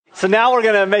So now we're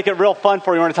going to make it real fun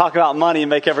for you. We're going to talk about money and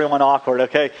make everyone awkward,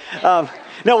 okay?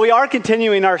 No, we are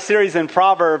continuing our series in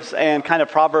Proverbs and kind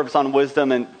of Proverbs on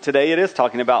wisdom, and today it is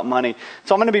talking about money.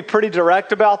 So I'm going to be pretty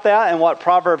direct about that and what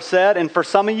Proverbs said, and for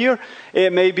some of you,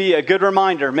 it may be a good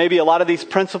reminder. Maybe a lot of these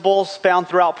principles found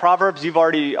throughout Proverbs you've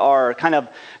already are kind of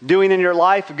doing in your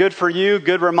life. Good for you,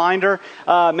 good reminder.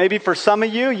 Maybe for some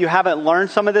of you, you haven't learned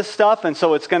some of this stuff, and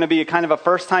so it's going to be kind of a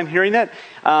first time hearing it.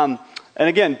 And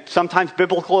again, sometimes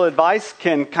biblical advice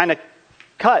can kind of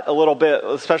cut a little bit,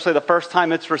 especially the first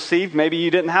time it's received. Maybe you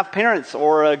didn't have parents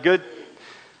or a good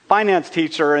finance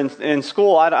teacher in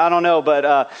school. I don't know, but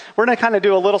we're going to kind of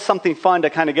do a little something fun to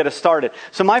kind of get us started.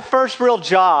 So my first real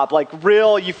job,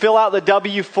 you fill out the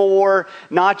W-4,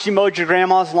 not you mowed your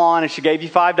grandma's lawn and she gave you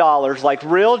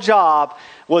 $5, real job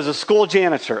was a school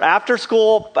janitor. After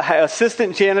school,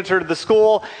 assistant janitor to the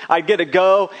school, I'd get to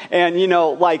go and,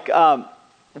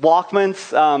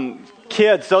 Walkmans,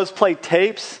 kids, those played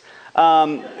tapes.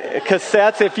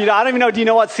 Cassettes, I don't even know, do you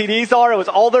know what CDs are? It was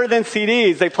older than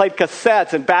CDs. They played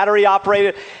cassettes and battery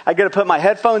operated. I get to put my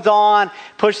headphones on,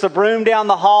 push the broom down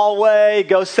the hallway,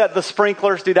 go set the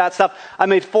sprinklers, do that stuff. I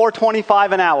made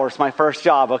 $4.25 an hour. It's my first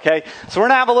job, okay? So we're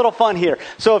going to have a little fun here.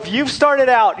 So if you've started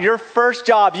out, your first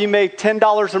job, you made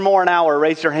 $10 or more an hour,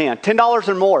 raise your hand. $10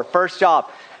 or more, first job.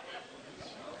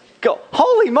 Go.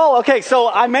 Holy moly. Okay, so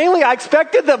I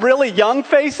expected the really young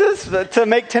faces to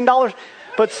make $10,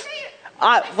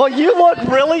 but you look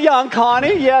really young,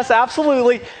 Connie. Yes,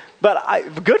 absolutely.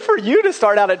 But good for you to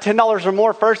start out at $10 or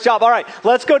more, first job. All right,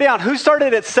 let's go down. Who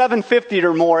started at $7.50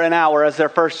 or more an hour as their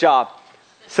first job?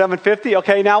 $7.50?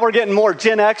 Okay, now we're getting more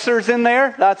Gen Xers in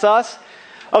there. That's us.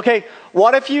 Okay,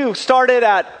 what if you started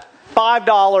at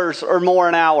 $5 or more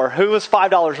an hour? Who was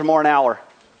 $5 or more an hour?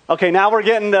 Okay, now we're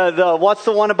getting the what's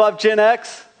the one above Gen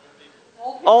X?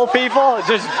 Old people,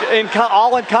 just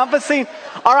all-encompassing.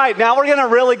 All right, now we're going to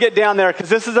really get down there because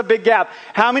this is a big gap.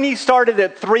 How many started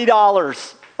at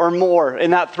 $3 or more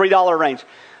in that $3 range?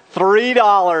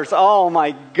 $3. Oh,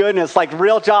 my goodness,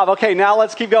 real job. Okay, now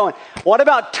let's keep going. What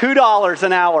about $2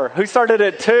 an hour? Who started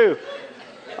at $2?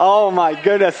 Oh, my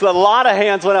goodness, a lot of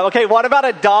hands went up. Okay, what about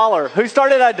 $1? Who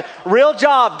started at real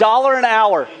job, $1 an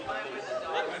hour?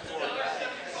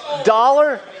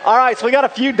 $1? All right, so we got a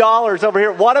few dollars over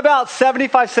here. What about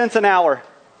 75 cents an hour?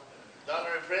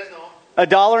 $1 in Fresno.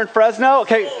 $1 in Fresno?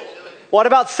 Okay. What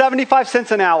about 75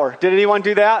 cents an hour? Did anyone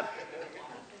do that?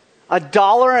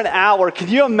 $1 an hour. Can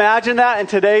you imagine that in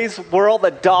today's world?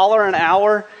 $1 an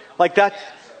hour?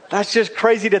 That's just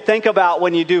crazy to think about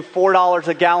when you do $4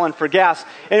 a gallon for gas.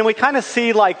 And we kind of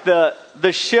see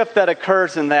the shift that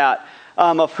occurs in that.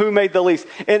 Of who made the least.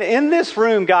 And in this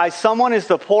room, guys, someone is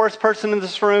the poorest person in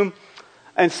this room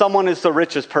and someone is the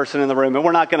richest person in the room. And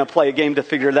we're not going to play a game to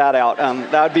figure that out.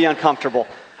 That would be uncomfortable.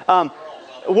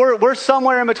 We're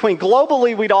somewhere in between.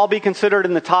 Globally, we'd all be considered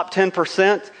in the top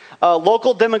 10%.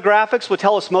 Local demographics would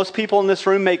tell us most people in this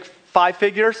room make 5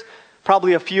 figures.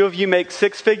 Probably a few of you make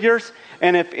 6 figures.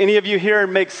 And if any of you here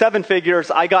make 7 figures,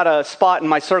 I got a spot in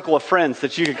my circle of friends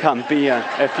that you could come be in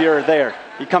if you're there.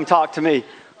 You come talk to me.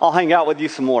 I'll hang out with you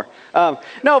some more.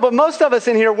 No, but most of us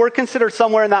in here, we're considered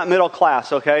somewhere in that middle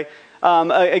class, okay?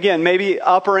 Again, maybe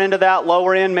upper end of that,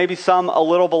 lower end, maybe some a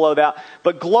little below that.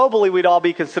 But globally, we'd all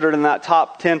be considered in that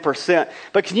top 10%.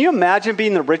 But can you imagine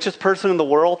being the richest person in the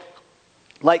world?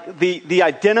 The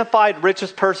identified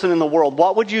richest person in the world.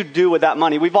 What would you do with that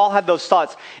money? We've all had those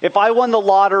thoughts. If I won the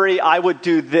lottery, I would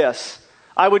do this.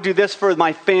 I would do this for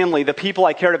my family, the people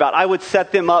I cared about. I would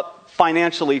set them up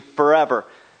financially forever.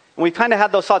 And we kind of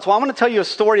had those thoughts. Well, I want to tell you a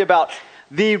story about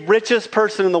the richest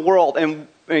person in the world and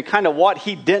kind of what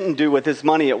he didn't do with his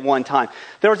money at one time.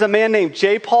 There was a man named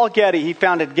J. Paul Getty. He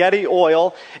founded Getty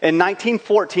Oil. In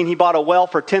 1914, he bought a well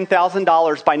for $10,000.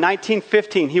 By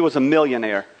 1915, he was a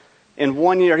millionaire. In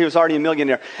 1 year, he was already a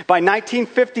millionaire. By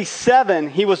 1957,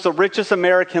 he was the richest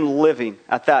American living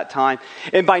at that time.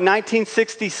 And by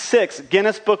 1966,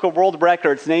 Guinness Book of World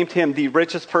Records named him the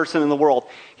richest person in the world.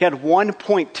 He had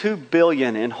 $1.2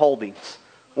 billion in holdings.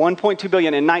 $1.2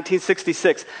 billion in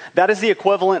 1966. That is the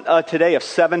equivalent today of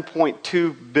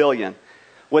 $7.2 billion.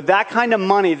 With that kind of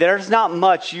money, there's not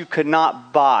much you could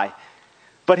not buy.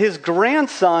 But his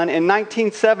grandson in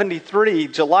 1973,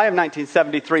 July of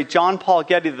 1973, John Paul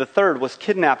Getty III was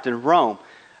kidnapped in Rome.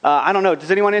 I don't know,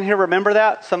 does anyone in here remember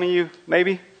that? Some of you,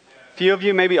 maybe? A few of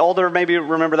you, maybe older, maybe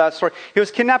remember that story. He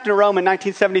was kidnapped in Rome in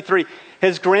 1973.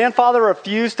 His grandfather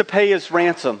refused to pay his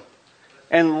ransom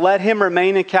and let him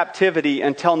remain in captivity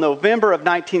until November of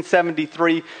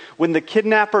 1973 when the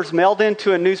kidnappers mailed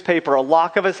into a newspaper a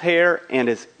lock of his hair and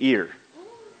his ear.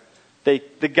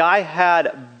 The guy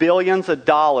had billions of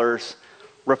dollars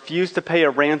refused to pay a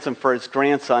ransom for his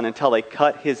grandson until they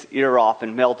cut his ear off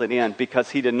and mailed it in because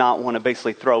he did not want to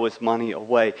basically throw his money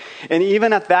away. And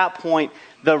even at that point,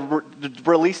 the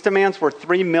release demands were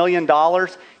 $3 million.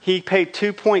 He paid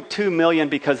 $2.2 million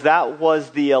because that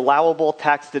was the allowable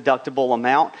tax-deductible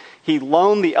amount. He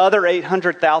loaned the other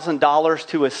 $800,000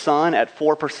 to his son at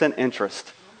 4%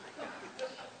 interest.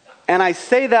 And I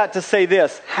say that to say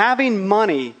this: having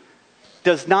money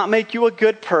does not make you a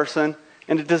good person,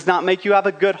 and it does not make you have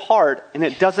a good heart, and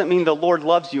it doesn't mean the Lord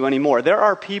loves you anymore. There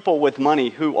are people with money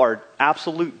who are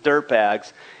absolute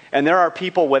dirtbags, and there are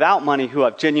people without money who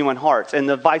have genuine hearts, and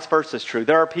the vice versa is true.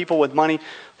 There are people with money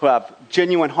who have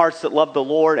genuine hearts that love the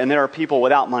Lord, and there are people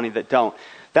without money that don't.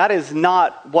 That is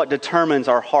not what determines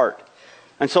our heart.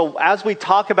 And so as we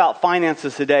talk about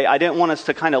finances today, I didn't want us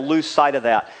to kind of lose sight of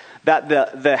that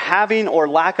the having or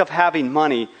lack of having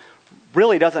money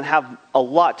really doesn't have a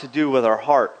lot to do with our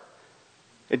heart.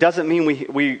 It doesn't mean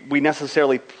we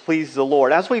necessarily please the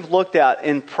Lord. As we've looked at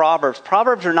in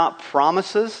Proverbs are not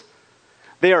promises.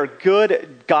 They are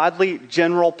good, godly,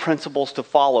 general principles to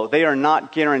follow. They are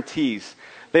not guarantees.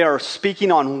 They are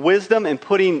speaking on wisdom and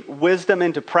putting wisdom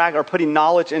into practice, or putting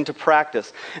knowledge into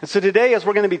practice. And so today, as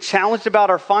we're going to be challenged about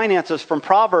our finances from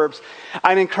Proverbs,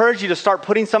 I'd encourage you to start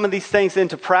putting some of these things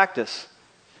into practice.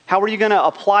 How are you going to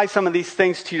apply some of these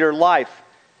things to your life?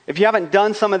 If you haven't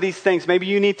done some of these things, maybe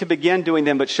you need to begin doing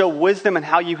them, but show wisdom in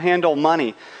how you handle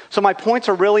money. So my points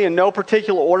are really in no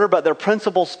particular order, but they're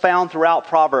principles found throughout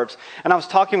Proverbs. And I was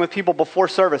talking with people before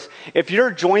service. If you're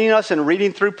joining us and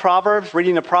reading through Proverbs,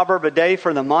 reading a proverb a day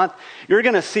for the month, you're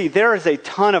going to see there is a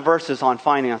ton of verses on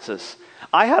finances.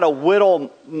 I had to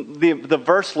whittle the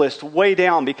verse list way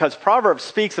down because Proverbs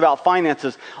speaks about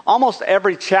finances. Almost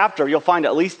every chapter you'll find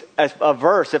at least a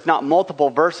verse, if not multiple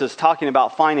verses, talking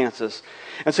about finances.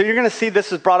 And so you're going to see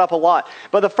this is brought up a lot.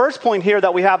 But the first point here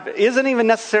that we have isn't even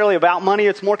necessarily about money.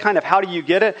 It's more kind of how do you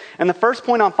get it. And the first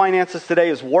point on finances today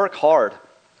is work hard.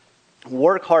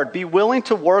 Work hard. Be willing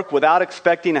to work without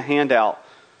expecting a handout.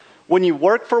 When you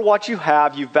work for what you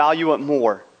have, you value it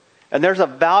more. And there's a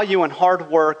value in hard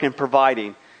work and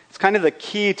providing. It's kind of the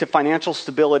key to financial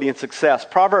stability and success.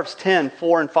 Proverbs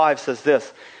 10:4-5 says this: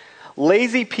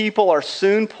 lazy people are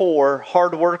soon poor,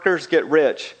 hard workers get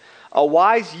rich. A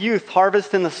wise youth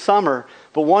harvests in the summer,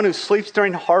 but one who sleeps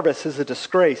during harvest is a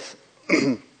disgrace.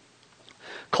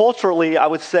 Culturally, I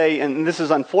would say, and this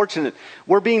is unfortunate,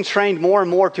 we're being trained more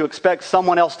and more to expect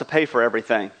someone else to pay for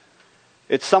everything.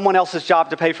 It's someone else's job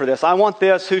to pay for this. I want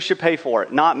this. Who should pay for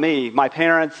it? Not me, my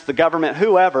parents, the government,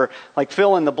 whoever, like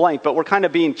fill in the blank. But we're kind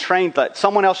of being trained that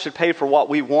someone else should pay for what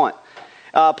we want.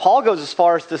 Paul goes as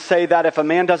far as to say that if a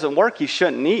man doesn't work, he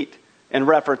shouldn't eat, in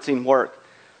referencing work.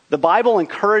 The Bible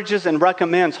encourages and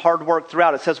recommends hard work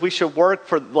throughout. It says we should work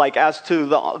for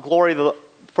the glory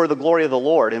of the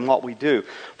Lord in what we do.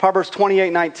 Proverbs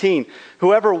 28:19.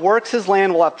 Whoever works his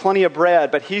land will have plenty of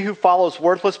bread, but he who follows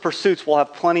worthless pursuits will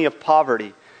have plenty of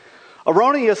poverty.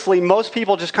 Erroneously, most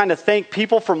people just kind of think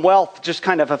people from wealth just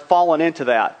kind of have fallen into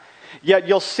that. Yet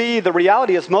you'll see the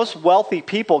reality is most wealthy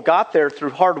people got there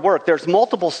through hard work. There's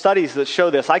multiple studies that show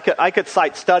this. I could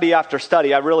cite study after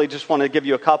study. I really just want to give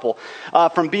you a couple.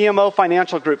 From BMO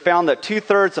Financial Group found that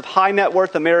 2/3 of high net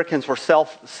worth Americans were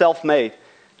self-made.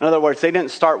 In other words, they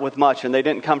didn't start with much and they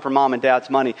didn't come from mom and dad's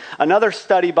money. Another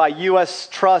study by U.S.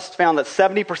 Trust found that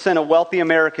 70% of wealthy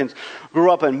Americans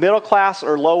grew up in middle class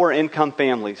or lower income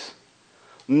families.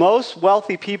 Most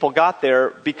wealthy people got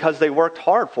there because they worked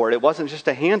hard for it. It wasn't just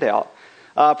a handout.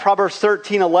 Proverbs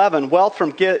 13:11, wealth from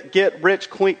get rich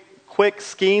quick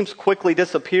schemes quickly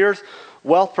disappears.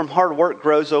 Wealth from hard work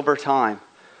grows over time.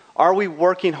 Are we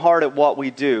working hard at what we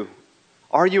do?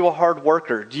 Are you a hard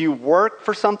worker? Do you work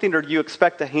for something or do you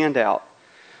expect a handout?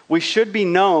 We should be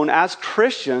known as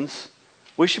Christians,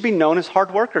 we should be known as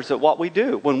hard workers at what we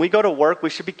do. When we go to work, we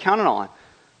should be counted on.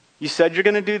 You said you're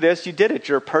going to do this, you did it.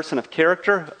 You're a person of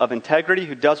character, of integrity,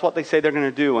 who does what they say they're going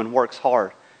to do and works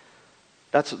hard.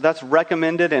 That's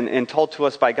recommended and told to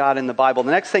us by God in the Bible.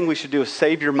 The next thing we should do is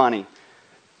save your money.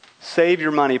 Save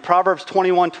your money. Proverbs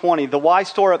 21:20, the wise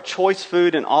store up choice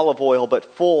food and olive oil,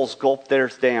 but fools gulp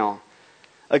theirs down.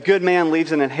 A good man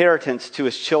leaves an inheritance to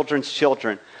his children's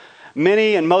children.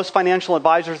 Many and most financial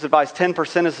advisors advise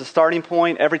 10% as the starting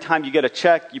point. Every time you get a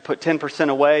check, you put 10%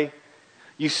 away.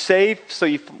 You save so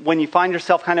when you find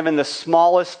yourself kind of in the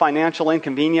smallest financial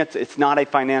inconvenience, it's not a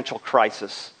financial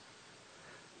crisis.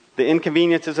 The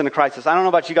inconvenience isn't a crisis. I don't know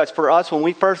about you guys. For us, when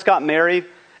we first got married,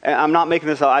 and I'm not making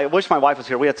this up. I wish my wife was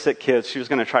here. We had sick kids. She was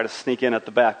going to try to sneak in at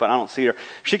the back, but I don't see her.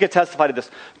 She could testify to this.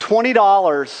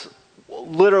 $20,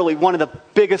 literally one of the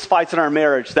biggest fights in our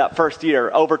marriage that first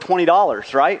year, over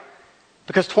 $20, right?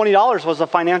 because $20 was a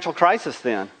financial crisis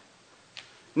then.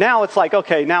 Now it's like,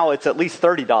 okay, now it's at least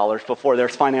 $30 before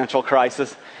there's financial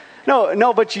crisis.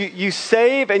 No, but you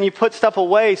save and you put stuff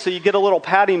away so you get a little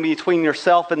padding between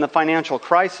yourself and the financial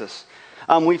crisis.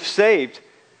 We've saved.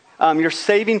 You're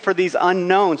saving for these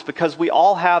unknowns because we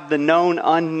all have the known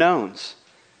unknowns.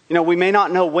 We may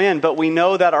not know when, but we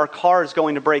know that our car is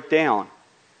going to break down.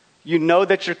 You know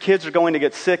that your kids are going to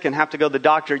get sick and have to go to the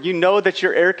doctor. You know that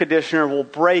your air conditioner will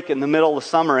break in the middle of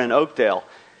summer in Oakdale.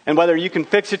 And whether you can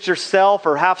fix it yourself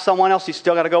or have someone else, you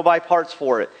still got to go buy parts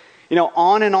for it.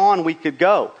 On and on we could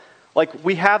go. Like,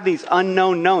 we have these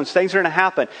unknown knowns. Things are going to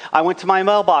happen. I went to my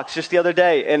mailbox just the other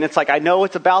day, and it's like, I know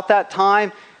it's about that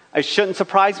time. It shouldn't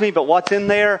surprise me, but what's in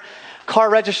there? Car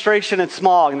registration and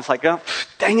smog. And it's like, oh,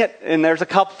 dang it. And there's a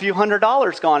few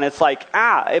 $100s gone. It's like,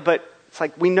 but it's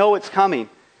like, we know it's coming.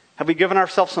 Have we given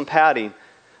ourselves some padding?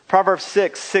 Proverbs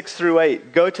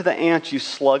 6:6-8. Go to the ant, you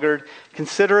sluggard.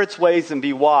 Consider its ways and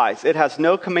be wise. It has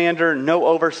no commander, no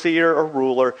overseer or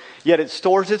ruler, yet it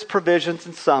stores its provisions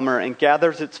in summer and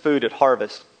gathers its food at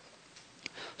harvest.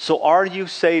 So are you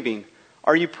saving?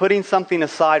 Are you putting something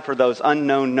aside for those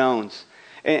unknown knowns?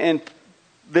 And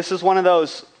this is one of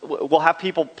those, we'll have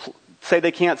people say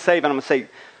they can't save, and I'm going to say,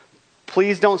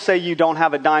 please don't say you don't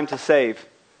have a dime to save.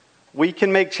 We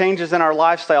can make changes in our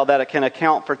lifestyle that it can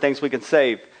account for things we can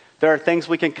save. There are things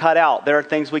we can cut out. There are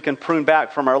things we can prune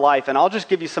back from our life. And I'll just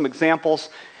give you some examples.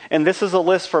 And this is a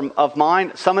list of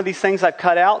mine. Some of these things I've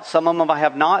cut out. Some of them I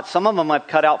have not. Some of them I've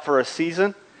cut out for a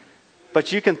season.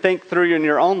 But you can think through in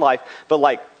your own life. But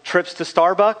like trips to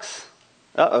Starbucks,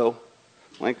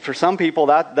 like for some people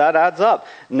that adds up.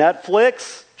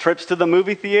 Netflix, trips to the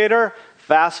movie theater,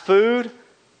 fast food,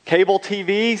 cable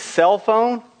TV, cell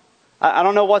phone. I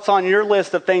don't know what's on your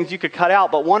list of things you could cut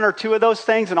out, but one or two of those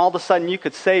things, and all of a sudden you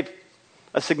could save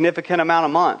a significant amount a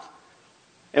month.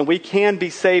 And we can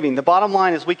be saving. The bottom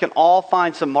line is we can all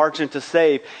find some margin to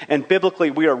save, and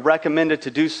biblically we are recommended to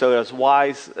do so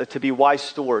to be wise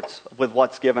stewards with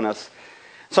what's given us.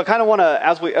 So I kind of want to,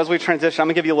 as we transition, I'm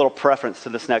going to give you a little preference to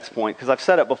this next point, because I've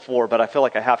said it before, but I feel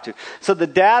like I have to. So the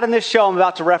dad in this show I'm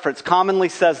about to reference commonly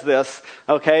says this,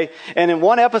 okay? And in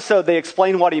one episode they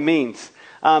explain what he means.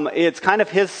 It's kind of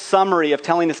his summary of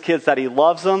telling his kids that he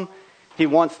loves them, he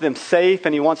wants them safe,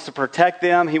 and he wants to protect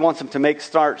them. He wants them to make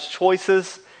smart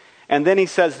choices. And then he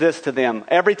says this to them.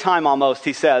 Every time almost,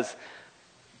 he says,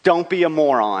 don't be a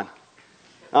moron.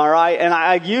 All right? And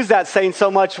I use that saying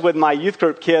so much with my youth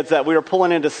group kids that we were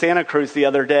pulling into Santa Cruz the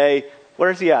other day.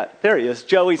 Where's he at? There he is.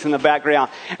 Joey's in the background.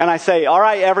 And I say, all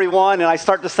right, everyone. And I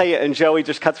start to say it, and Joey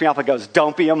just cuts me off and goes,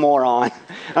 don't be a moron.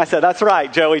 And I said, that's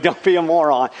right, Joey, don't be a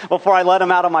moron, before I let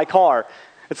him out of my car.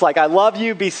 It's like, I love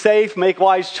you, be safe, make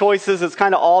wise choices. It's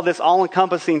kind of all this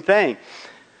all-encompassing thing.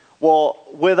 Well,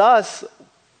 with us,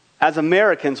 as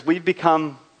Americans, we've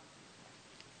become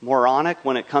moronic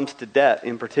when it comes to debt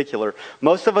in particular.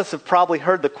 Most of us have probably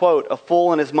heard the quote, a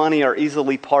fool and his money are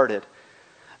easily parted.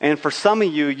 And for some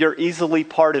of you, you're easily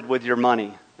parted with your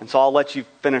money. And so I'll let you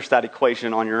finish that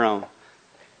equation on your own.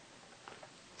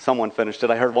 Someone finished it.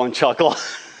 I heard one chuckle.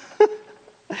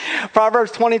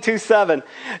 Proverbs 22:7.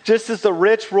 Just as the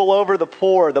rich rule over the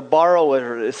poor, the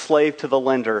borrower is slave to the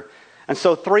lender. And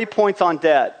so 3 points on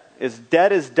debt.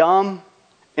 Debt is dumb,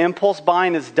 impulse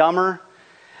buying is dumber,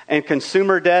 and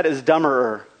consumer debt is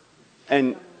dumberer.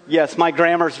 And yes, my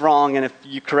grammar's wrong, and if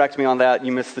you correct me on that,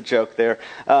 you missed the joke there.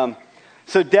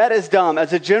 So debt is dumb.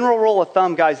 As a general rule of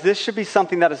thumb, guys, this should be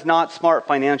something that is not smart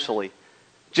financially.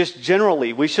 Just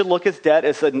generally, we should look at debt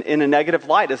in a negative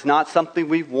light. It's not something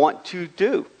we want to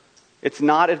do. It's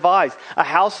not advised. A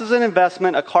house is an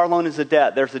investment. A car loan is a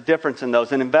debt. There's a difference in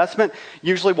those. An investment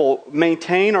usually will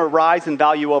maintain or rise in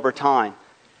value over time.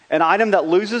 An item that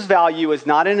loses value is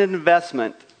not an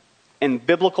investment, and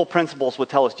biblical principles would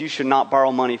tell us you should not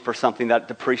borrow money for something that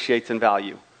depreciates in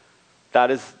value.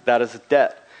 That is a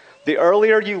debt. The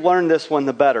earlier you learn this one,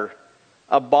 the better.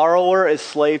 A borrower is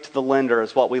slave to the lender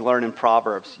is what we learn in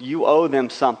Proverbs. You owe them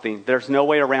something. There's no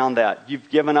way around that. You've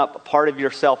given up a part of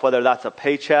yourself, whether that's a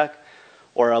paycheck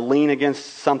or a lien against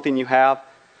something you have.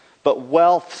 But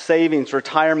wealth, savings,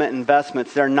 retirement,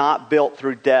 investments, they're not built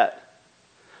through debt.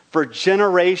 For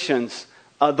generations,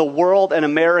 the world and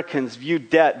Americans view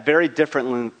debt very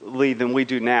differently than we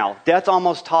do now. Debt's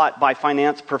almost taught by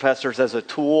finance professors as a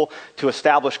tool to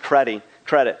establish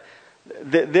credit.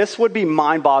 This would be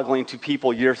mind-boggling to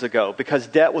people years ago because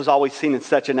debt was always seen in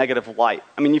such a negative light.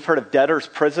 I mean, you've heard of debtor's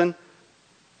prison.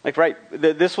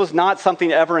 This was not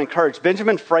something ever encouraged.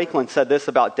 Benjamin Franklin said this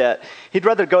about debt. He'd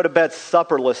rather go to bed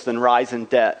supperless than rise in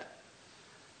debt.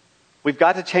 We've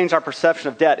got to change our perception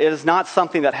of debt. It is not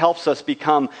something that helps us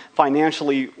become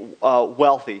financially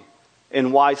wealthy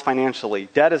and wise financially.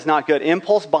 Debt is not good.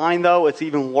 Impulse buying, though, it's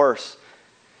even worse.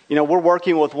 You know, we're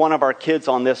working with one of our kids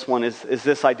on this one, is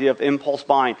this idea of impulse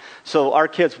buying. So our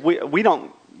kids, we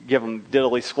don't give them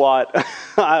diddly squat.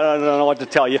 I don't know what to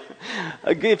tell you.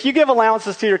 If you give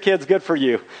allowances to your kids, good for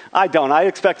you. I don't. I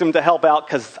expect them to help out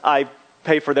because I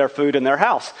pay for their food in their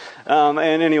house. And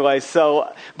anyway,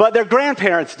 but their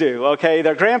grandparents do, okay?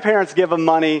 Their grandparents give them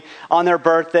money on their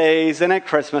birthdays and at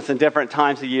Christmas and different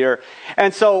times of year.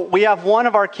 And so we have one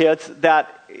of our kids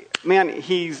that, man,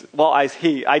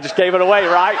 I just gave it away,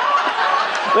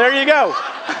 right? There you go.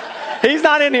 He's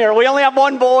not in here. We only have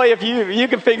one boy. If you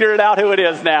can figure it out who it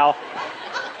is now.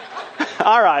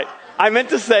 All right. I meant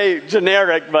to say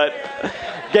generic, but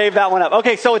gave that one up.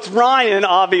 Okay, so it's Ryan,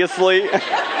 obviously.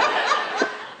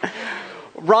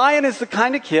 Ryan is the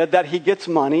kind of kid that he gets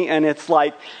money and it's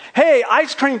like, hey,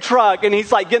 ice cream truck. And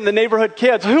he's like getting the neighborhood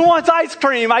kids. Who wants ice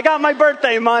cream? I got my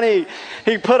birthday money.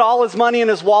 He put all his money in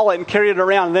his wallet and carried it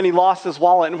around. And then he lost his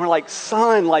wallet. And we're like,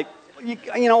 son, like, you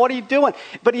know, what are you doing?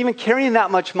 But even carrying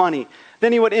that much money,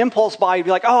 then he would impulse buy. He'd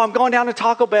be like, oh, I'm going down to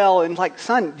Taco Bell. And like,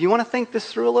 son, do you want to think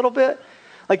this through a little bit?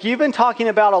 Like, you've been talking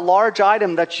about a large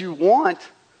item that you want,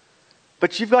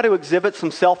 but you've got to exhibit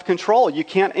some self-control. You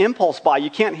can't impulse buy. You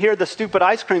can't hear the stupid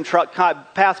ice cream truck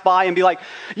pass by and be like,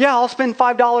 yeah, I'll spend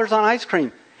 $5 on ice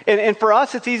cream. And for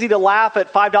us, it's easy to laugh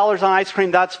at $5 on ice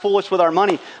cream. That's foolish with our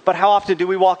money. But how often do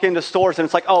we walk into stores and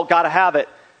it's like, oh, got to have it.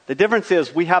 The difference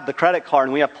is we have the credit card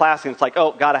and we have plastic. And it's like,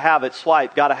 oh, got to have it,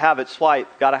 swipe, got to have it,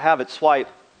 swipe, got to have it, swipe.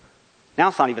 Now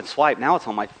it's not even swipe. Now it's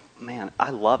on my, man,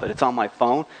 I love it. It's on my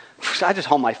phone. I just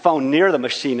hold my phone near the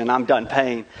machine and I'm done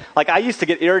paying. Like, I used to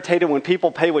get irritated when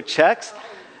people pay with checks.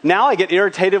 Now I get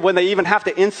irritated when they even have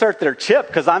to insert their chip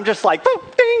because I'm just like, boom,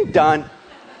 ding, done.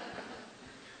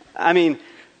 I mean,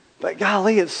 but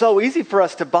golly, it's so easy for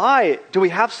us to buy. Do we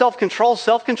have self-control?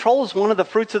 Self-control is one of the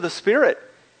fruits of the Spirit.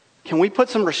 Can we put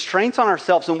some restraints on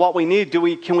ourselves in what we need?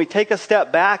 Can we take a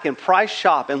step back and price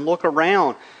shop and look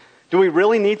around? Do we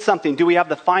really need something? Do we have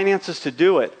the finances to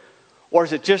do it? Or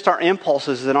is it just our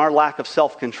impulses and our lack of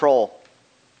self-control?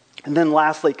 And then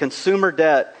lastly, consumer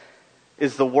debt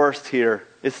is the worst here.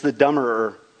 It's the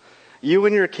dumberer. You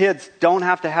and your kids don't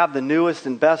have to have the newest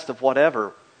and best of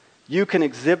whatever. You can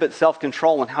exhibit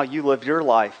self-control in how you live your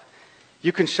life.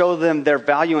 You can show them their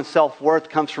value and self-worth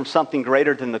comes from something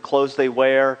greater than the clothes they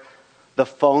wear, the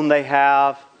phone they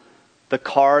have, the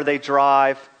car they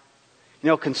drive. You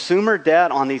know, consumer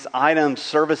debt on these items,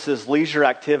 services, leisure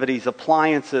activities,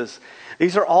 appliances,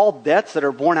 these are all debts that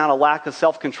are born out of lack of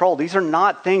self-control. These are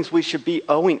not things we should be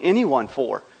owing anyone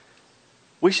for.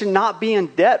 We should not be in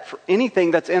debt for anything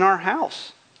that's in our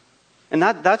house. And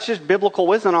that's just biblical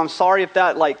wisdom. I'm sorry if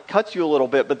that cuts you a little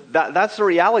bit, but that's the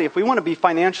reality. If we want to be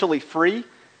financially free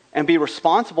and be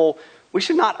responsible, we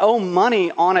should not owe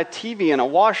money on a TV and a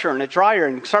washer and a dryer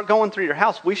and start going through your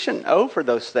house. We shouldn't owe for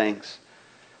those things.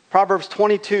 Proverbs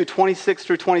 22, 26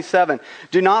 through 27.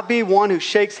 Do not be one who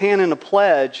shakes hand in a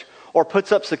pledge or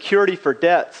puts up security for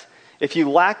debts. If you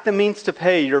lack the means to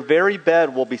pay, your very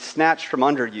bed will be snatched from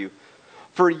under you.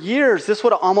 For years, this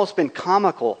would have almost been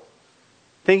comical,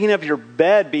 thinking of your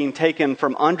bed being taken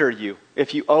from under you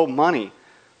if you owe money.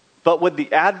 But with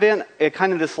the advent,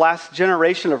 kind of this last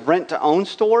generation of rent-to-own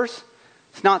stores,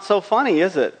 it's not so funny,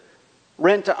 is it?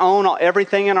 Rent-to-own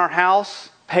everything in our house,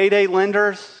 payday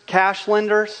lenders, cash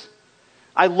lenders.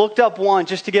 I looked up one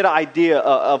just to get an idea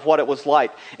of what it was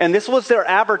like. And this was their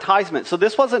advertisement. So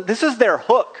this is their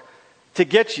hook to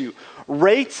get you.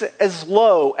 Rates as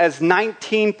low as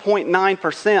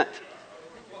 19.9%.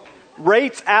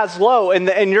 Rates as low.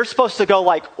 And you're supposed to go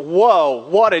like, whoa,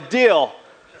 what a deal.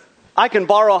 I can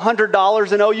borrow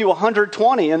 $100 and owe you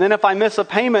 $120. And then if I miss a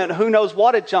payment, who knows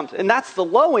what it jumps. And that's the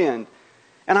low end.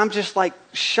 And I'm just like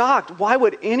shocked. Why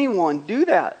would anyone do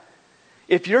that?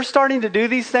 If you're starting to do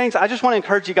these things, I just want to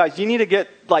encourage you guys, you need to get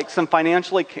some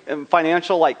financial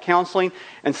counseling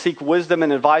and seek wisdom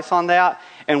and advice on that.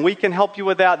 And we can help you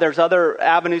with that. There's other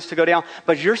avenues to go down.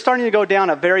 But you're starting to go down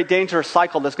a very dangerous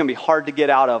cycle that's going to be hard to get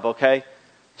out of, okay?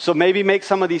 So maybe make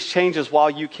some of these changes while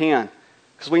you can.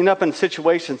 Because we end up in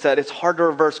situations that it's hard to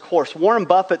reverse course. Warren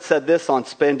Buffett said this on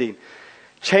spending.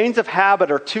 Chains of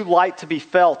habit are too light to be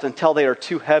felt until they are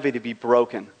too heavy to be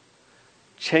broken.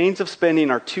 Chains of spending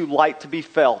are too light to be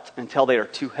felt until they are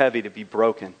too heavy to be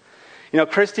broken. You know,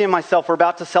 Christy and myself, we're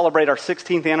about to celebrate our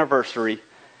 16th anniversary.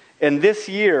 And this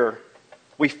year,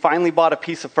 we finally bought a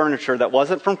piece of furniture that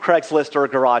wasn't from Craigslist or a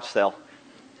garage sale.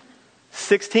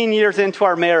 16 years into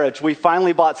our marriage, we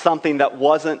finally bought something that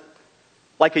wasn't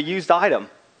like a used item.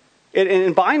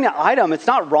 In buying the item, it's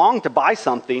not wrong to buy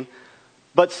something,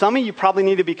 but some of you probably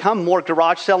need to become more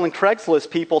garage sale and Craigslist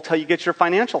people till you get your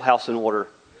financial house in order.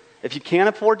 If you can't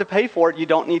afford to pay for it, you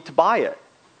don't need to buy it.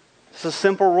 It's a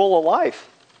simple rule of life.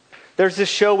 There's this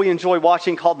show we enjoy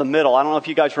watching called The Middle. I don't know if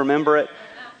you guys remember it.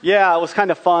 Yeah, it was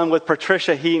kind of fun with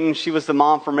Patricia Heaton. She was the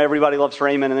mom from Everybody Loves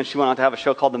Raymond, and then she went on to have a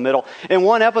show called The Middle. In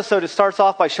one episode, it starts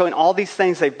off by showing all these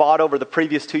things they bought over the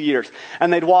previous 2 years.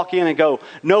 And they'd walk in and go,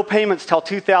 no payments till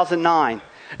 2009.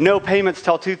 No payments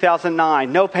till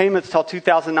 2009. No payments till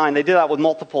 2009. They did that with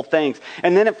multiple things.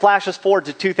 And then it flashes forward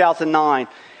to 2009.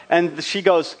 And she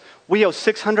goes, we owe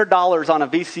 $600 on a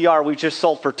VCR we just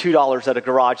sold for $2 at a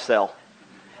garage sale.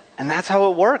 And that's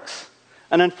how it works.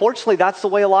 And unfortunately, that's the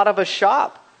way a lot of us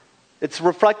shop. It's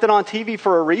reflected on TV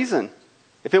for a reason.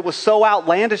 If it was so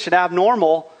outlandish and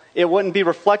abnormal, it wouldn't be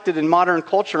reflected in modern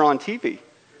culture on TV.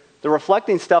 They're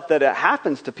reflecting stuff that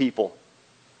happens to people.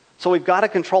 So we've got to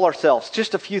control ourselves.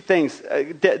 Just a few things.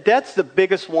 Debt's the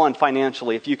biggest one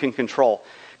financially, if you can control.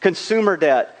 Consumer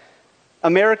debt.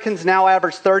 Americans now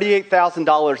average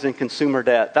 $38,000 in consumer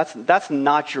debt. That's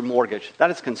not your mortgage.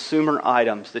 That is consumer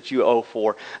items that you owe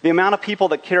for. The amount of people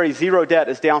that carry zero debt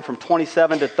is down from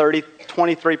 27 to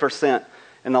 23%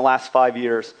 in the last 5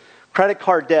 years. Credit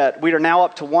card debt, we are now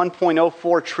up to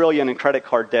 $1.04 trillion in credit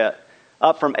card debt,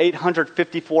 up from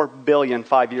 $854 billion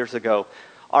 5 years ago.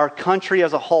 Our country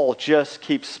as a whole just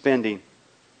keeps spending.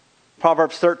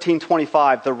 Proverbs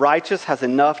 13:25, the righteous has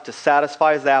enough to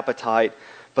satisfy his appetite,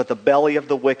 but the belly of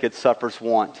the wicked suffers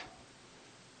want.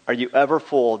 Are you ever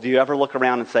full? Do you ever look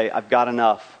around and say, I've got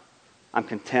enough. I'm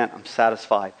content. I'm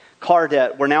satisfied. Car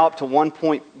debt, we're now up to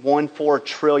 $1.14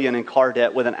 trillion in car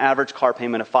debt with an average car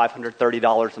payment of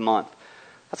 $530 a month.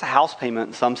 That's a house payment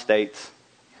in some states.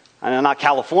 And not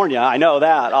California, I know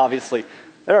that, obviously.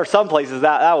 There are some places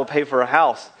that will pay for a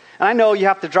house. And I know you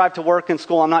have to drive to work and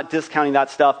school. I'm not discounting that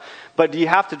stuff. But do you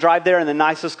have to drive there in the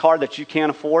nicest car that you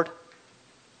can't afford?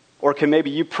 Or can maybe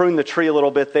you prune the tree a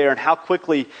little bit there? And how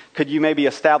quickly could you maybe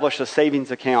establish a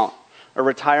savings account, a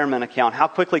retirement account? How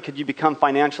quickly could you become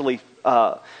financially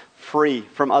free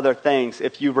from other things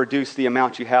if you reduce the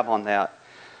amount you have on that?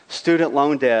 Student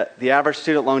loan debt. The average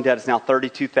student loan debt is now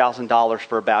 $32,000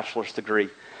 for a bachelor's degree.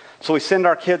 So we send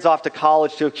our kids off to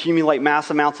college to accumulate mass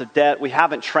amounts of debt. We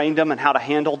haven't trained them in how to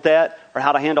handle debt or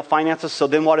how to handle finances. So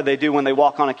then what do when they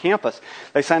walk on a campus?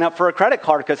 They sign up for a credit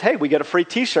card because, hey, we get a free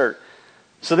t-shirt.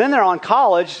 So then they're on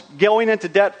college, going into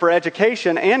debt for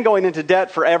education and going into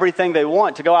debt for everything they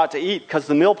want to go out to eat because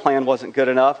the meal plan wasn't good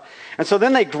enough. And so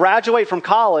then they graduate from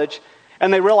college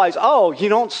and they realize, oh, you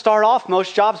don't start off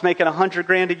most jobs making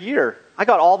 $100,000 a year. I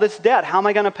got all this debt. How am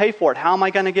I going to pay for it? How am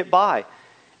I going to get by?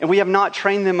 And we have not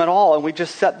trained them at all, and we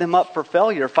just set them up for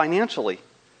failure financially.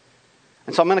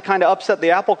 And so I'm going to kind of upset the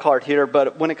apple cart here,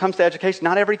 but when it comes to education,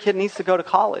 not every kid needs to go to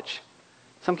college.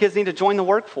 Some kids need to join the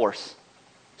workforce.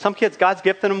 Some kids, God's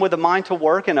gifted them with a mind to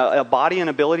work and a body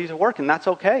and ability to work, and that's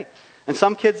okay. And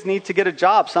some kids need to get a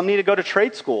job. Some need to go to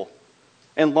trade school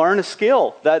and learn a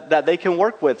skill that they can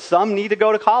work with. Some need to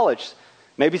go to college.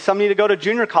 Maybe some need to go to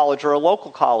junior college or a local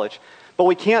college. But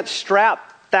we can't strap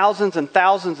thousands and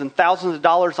thousands and thousands of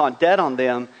dollars on debt on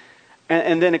them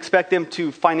and then expect them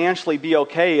to financially be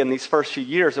okay in these first few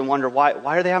years and wonder why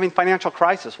are they having financial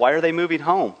crisis? Why are they moving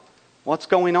home? What's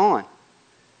going on?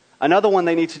 Another one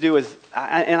they need to do is,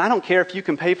 and I don't care if you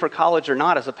can pay for college or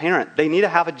not as a parent, they need to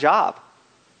have a job.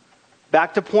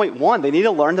 Back to point one, they need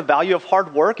to learn the value of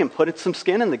hard work and put some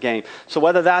skin in the game. So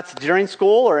whether that's during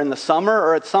school or in the summer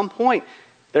or at some point,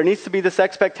 there needs to be this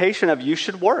expectation of you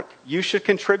should work. You should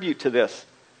contribute to this.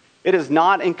 It is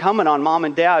not incumbent on mom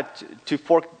and dad to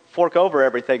fork over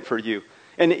everything for you.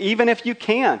 And even if you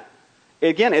can,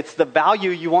 again, it's the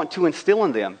value you want to instill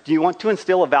in them. Do you want to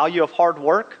instill a value of hard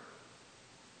work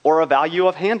or a value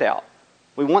of handout?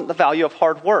 We want the value of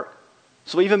hard work.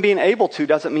 So even being able to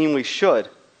doesn't mean we should.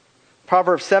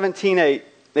 Proverbs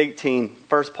 17:18,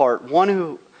 first part. One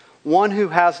who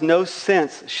has no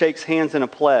sense shakes hands in a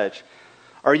pledge.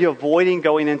 Are you avoiding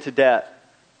going into debt?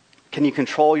 Can you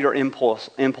control your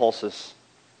impulses?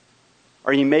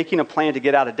 Are you making a plan to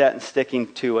get out of debt and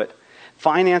sticking to it?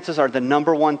 Finances are the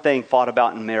number one thing fought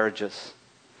about in marriages.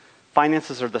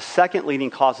 Finances are the second leading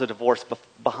cause of divorce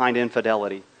behind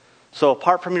infidelity. So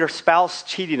apart from your spouse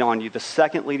cheating on you, the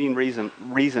second leading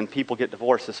reason people get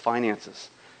divorced is finances.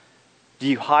 Do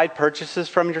you hide purchases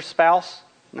from your spouse?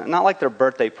 Not like their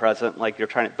birthday present, like you're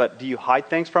trying to, but do you hide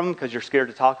things from them because you're scared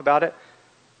to talk about it?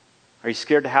 Are you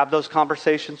scared to have those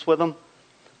conversations with them?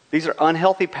 These are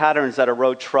unhealthy patterns that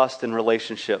erode trust in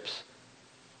relationships.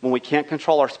 when we can't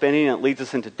control our spending and it leads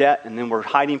us into debt, and then we're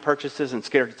hiding purchases and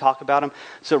scared to talk about them.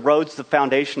 So it erodes the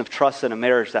foundation of trust in a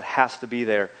marriage that has to be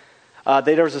there.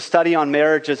 There was a study on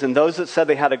marriages, and those that said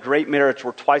they had a great marriage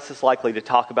were twice as likely to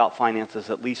talk about finances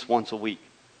at least once a week.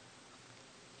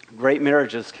 Great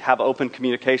marriages have open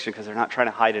communication because they're not trying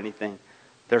to hide anything.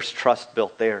 There's trust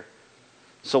built there.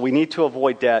 So we need to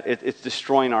avoid debt. It's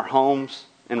destroying our homes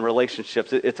and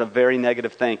relationships. It's a very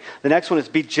negative thing. The next one is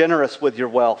be generous with your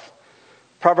wealth.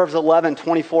 Proverbs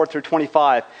 11:24 through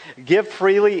 25. Give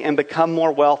freely and become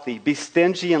more wealthy. Be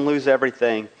stingy and lose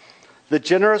everything. The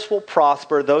generous will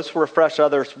prosper. Those who refresh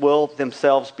others will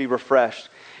themselves be refreshed.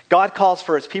 God calls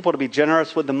for his people to be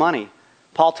generous with the money.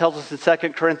 Paul tells us in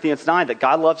 2 Corinthians 9 that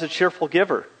God loves a cheerful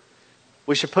giver.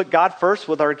 We should put God first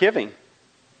with our giving.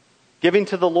 Giving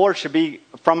to the Lord should be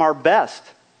from our best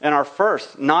and our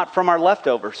first, not from our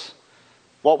leftovers.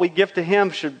 What we give to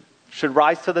him should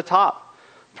rise to the top.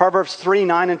 Proverbs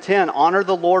 3:9 and 10. Honor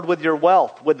the Lord with your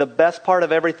wealth, with the best part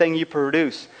of everything you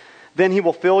produce. Then he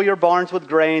will fill your barns with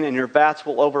grain, and your vats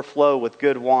will overflow with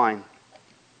good wine.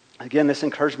 Again, this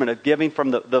encouragement of giving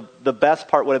from the best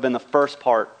part would have been the first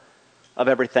part of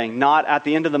everything. Not at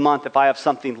the end of the month, if I have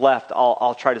something left,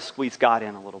 I'll try to squeeze God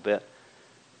in a little bit.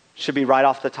 Should be right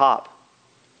off the top.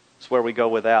 That's where we go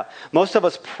with that. Most of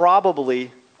us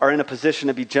probably are in a position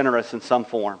to be generous in some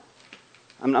form.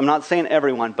 I'm not saying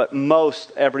everyone, but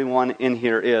most everyone in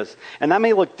here is. And that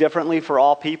may look differently for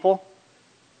all people,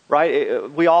 right?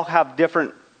 We all have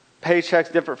different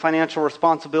paychecks, different financial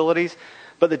responsibilities.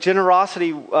 But the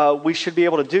generosity we should be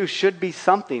able to do should be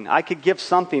something. I could give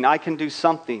something. I can do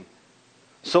something.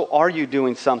 So are you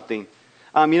doing something?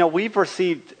 We've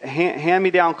received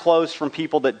hand-me-down clothes from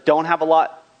people that don't have a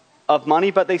lot of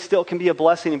money, but they still can be a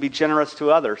blessing and be generous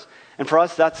to others. And for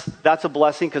us, that's a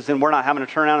blessing because then we're not having to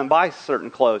turn around and buy certain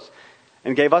clothes,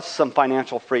 and gave us some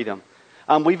financial freedom.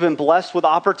 We've been blessed with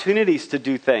opportunities to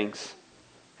do things.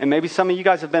 And maybe some of you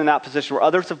guys have been in that position where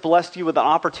others have blessed you with an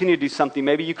opportunity to do something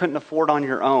maybe you couldn't afford on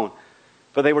your own,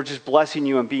 but they were just blessing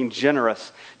you and being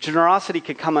generous. Generosity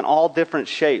can come in all different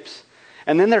shapes.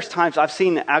 And then there's times I've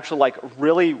seen actually like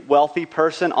really wealthy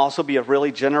person also be a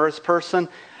really generous person.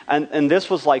 And this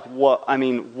was like,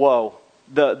 whoa.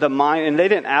 The mind, and they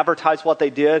didn't advertise what they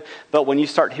did, but when you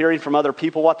start hearing from other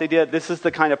people what they did, this is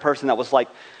the kind of person that was like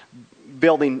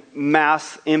building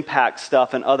mass impact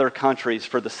stuff in other countries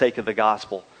for the sake of the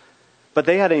gospel. But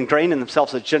they had ingrained in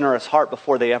themselves a generous heart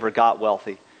before they ever got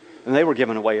wealthy. And they were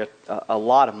giving away a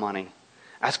lot of money.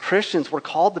 As Christians, we're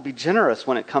called to be generous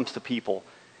when it comes to people.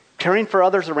 Caring for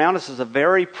others around us is a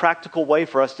very practical way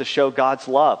for us to show God's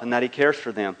love and that he cares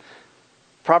for them.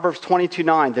 Proverbs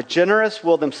 22:9, the generous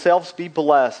will themselves be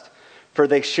blessed, for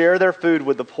they share their food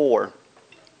with the poor.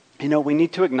 We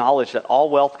need to acknowledge that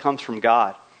all wealth comes from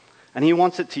God. And he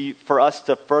wants it for us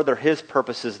to further his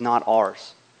purposes, not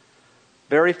ours.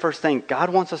 Very first thing, God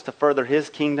wants us to further his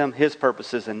kingdom, his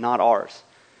purposes, and not ours.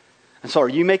 And so are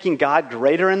you making God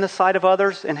greater in the sight of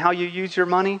others in how you use your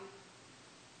money?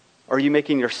 Or are you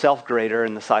making yourself greater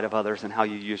in the sight of others in how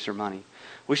you use your money?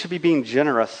 We should be being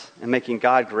generous and making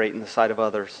God great in the sight of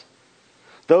others.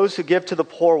 Those who give to the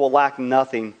poor will lack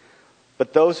nothing,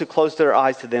 but those who close their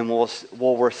eyes to them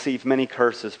will receive many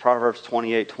curses. Proverbs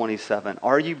 28:27.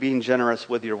 Are you being generous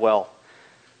with your wealth?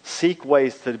 Seek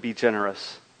ways to be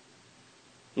generous.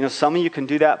 Some of you can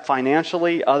do that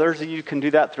financially. Others of you can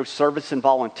do that through service and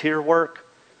volunteer work.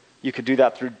 You could do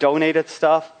that through donated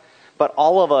stuff. But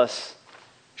all of us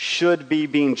should be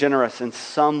being generous in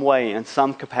some way, in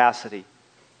some capacity.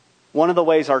 One of the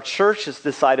ways our church has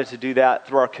decided to do that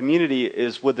through our community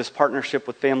is with this partnership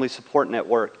with Family Support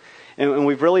Network. And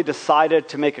we've really decided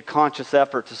to make a conscious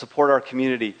effort to support our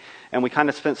community. And we kind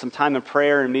of spent some time in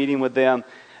prayer and meeting with them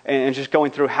and just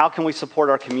going through how can we support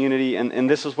our community. And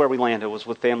this is where we landed, was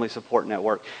with Family Support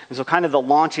Network. And so kind of the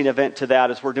launching event to that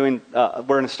is we're going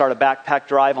to start a backpack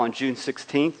drive on June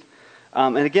 16th.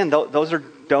 And again, those are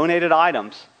donated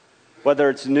items, whether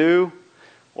it's new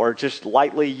or just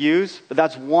lightly used. But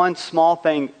that's one small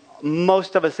thing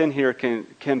most of us in here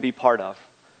can be part of,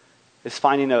 is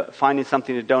finding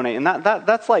something to donate. And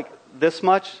that's like this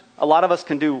much. A lot of us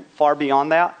can do far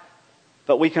beyond that.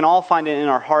 But we can all find it in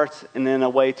our hearts and in a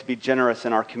way to be generous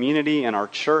in our community, in our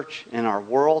church, in our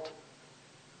world.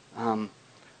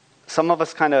 Some of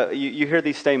us kind of, you hear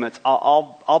these statements,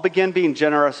 I'll begin being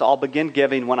generous, I'll begin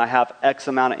giving when I have X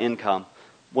amount of income,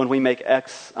 when we make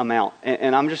X amount.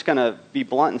 And I'm just going to be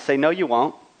blunt and say, no, you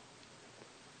won't.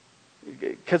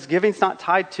 Because giving's not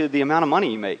tied to the amount of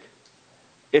money you make.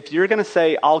 If you're going to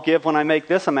say, I'll give when I make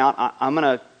this amount, I'm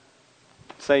going to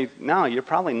say, no, you're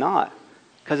probably not.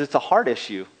 Because it's a heart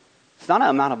issue. It's not an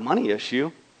amount of money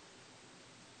issue.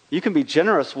 You can be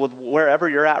generous with wherever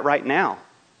you're at right now.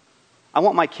 I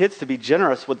want my kids to be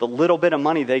generous with the little bit of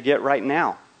money they get right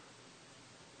now.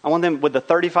 I want them with the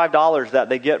 $35 that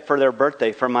they get for their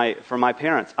birthday from my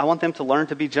parents. I want them to learn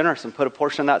to be generous and put a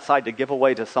portion of that aside to give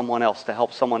away to someone else, to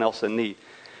help someone else in need.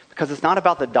 Because it's not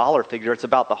about the dollar figure, it's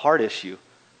about the heart issue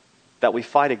that we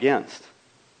fight against.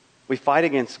 We fight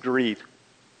against greed.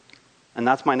 And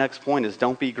that's my next point is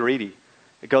don't be greedy.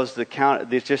 It goes to the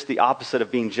count, it's just the opposite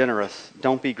of being generous.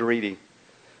 Don't be greedy.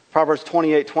 Proverbs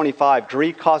 28:25,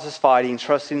 greed causes fighting,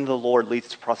 trusting in the Lord leads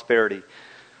to prosperity.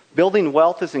 Building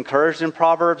wealth is encouraged in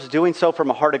Proverbs. Doing so from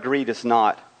a heart of greed is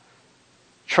not.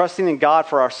 Trusting in God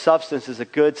for our substance is a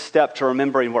good step to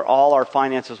remembering where all our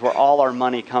finances, where all our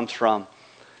money comes from.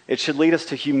 It should lead us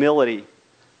to humility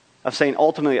of saying,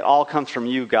 ultimately, it all comes from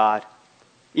you, God.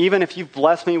 Even if you've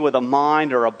blessed me with a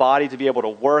mind or a body to be able to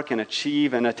work and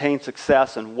achieve and attain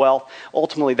success and wealth,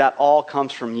 ultimately, that all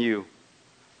comes from you.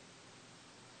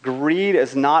 Greed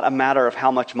is not a matter of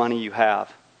how much money you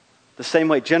have. The same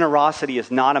way, generosity is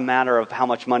not a matter of how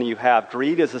much money you have.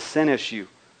 Greed is a sin issue.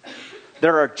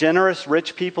 There are generous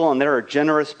rich people and there are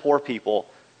generous poor people.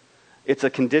 It's a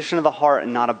condition of the heart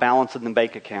and not a balance in the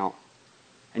bank account.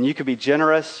 And you could be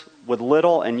generous with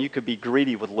little and you could be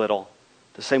greedy with little.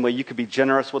 The same way you could be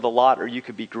generous with a lot or you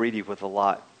could be greedy with a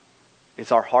lot.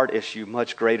 It's our heart issue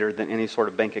much greater than any sort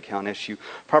of bank account issue.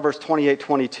 Proverbs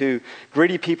 28:22,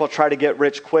 greedy people try to get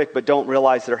rich quick but don't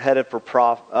realize they're headed for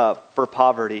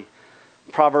poverty.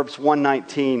 Proverbs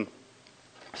 1:19,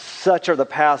 such are the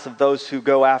paths of those who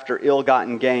go after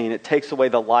ill-gotten gain. It takes away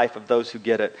the life of those who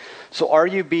get it. So are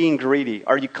you being greedy?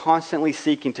 Are you constantly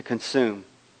seeking to consume?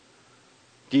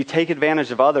 Do you take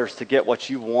advantage of others to get what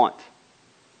you want?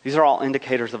 These are all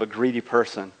indicators of a greedy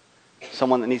person,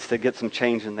 someone that needs to get some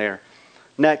change in there.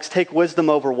 Next, take wisdom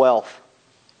over wealth.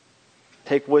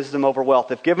 Take wisdom over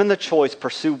wealth. If given the choice,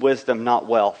 pursue wisdom, not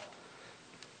wealth.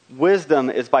 Wisdom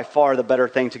is by far the better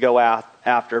thing to go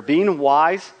after. Being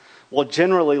wise will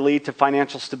generally lead to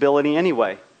financial stability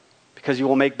anyway, because you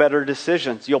will make better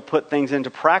decisions. You'll put things into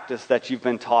practice that you've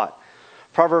been taught.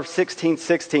 Proverbs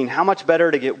 16:16, how much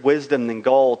better to get wisdom than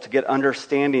gold, to get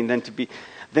understanding to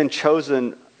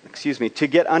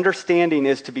get understanding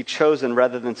is to be chosen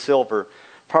rather than silver.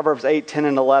 Proverbs 8:10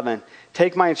 and 11,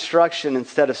 take my instruction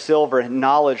instead of silver and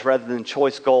knowledge rather than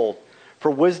choice gold.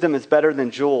 For wisdom is better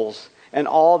than jewels, and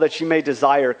all that you may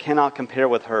desire cannot compare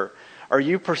with her. Are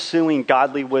you pursuing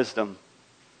godly wisdom?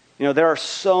 You know, there are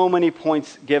so many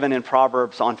points given in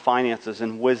Proverbs on finances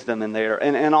and wisdom in there,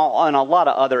 and a lot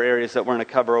of other areas that we're going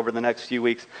to cover over the next few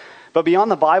weeks. But beyond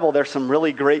the Bible, there's some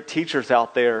really great teachers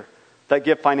out there that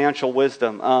give financial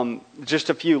wisdom. Just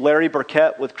a few. Larry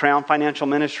Burkett with Crown Financial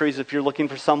Ministries, if you're looking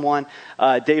for someone.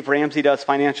 Dave Ramsey does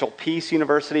Financial Peace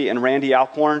University, and Randy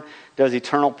Alcorn does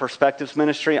Eternal Perspectives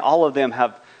Ministry. All of them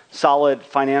have solid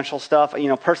financial stuff. You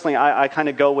know, personally, I kind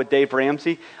of go with Dave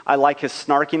Ramsey. I like his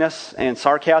snarkiness and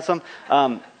sarcasm.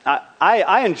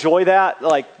 I enjoy that,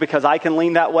 like, because I can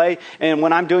lean that way. And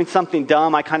when I'm doing something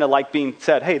dumb, I kind of like being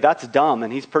said, hey, that's dumb.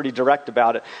 And he's pretty direct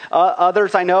about it.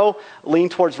 Others I know lean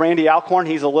towards Randy Alcorn.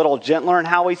 He's a little gentler in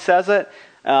how he says it.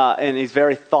 And he's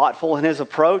very thoughtful in his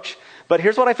approach. But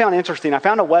here's what I found interesting. I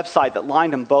found a website that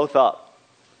lined them both up.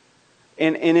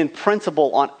 And in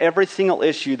principle, on every single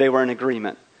issue, they were in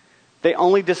agreement. They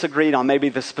only disagreed on maybe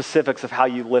the specifics of how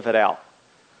you live it out.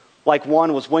 Like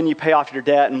one was when you pay off your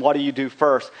debt and what do you do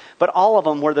first. But all of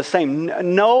them were the same.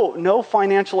 No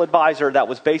financial advisor that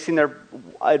was basing their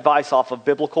advice off of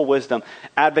biblical wisdom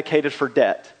advocated for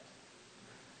debt.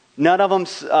 None of them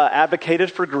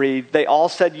advocated for greed. They all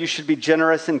said you should be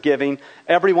generous in giving.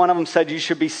 Every one of them said you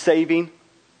should be saving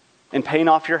and paying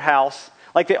off your house.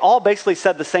 Like they all basically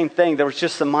said the same thing. There was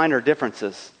just some minor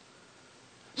differences.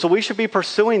 So we should be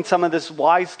pursuing some of this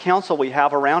wise counsel we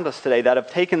have around us today that have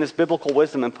taken this biblical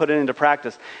wisdom and put it into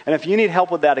practice. And if you need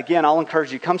help with that, again, I'll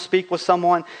encourage you, come speak with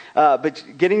someone. But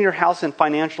getting your house in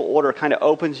financial order kind of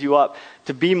opens you up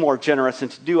to be more generous and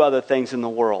to do other things in the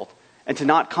world and to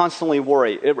not constantly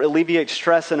worry. It alleviates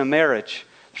stress in a marriage.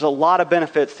 There's a lot of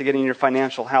benefits to getting your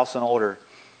financial house in order.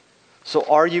 So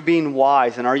are you being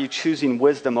wise and are you choosing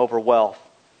wisdom over wealth?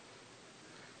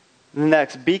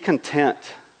 Next, be content.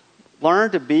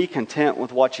 Learn to be content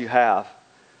with what you have.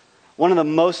 One of the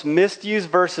most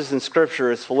misused verses in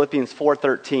Scripture is Philippians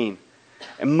 4:13.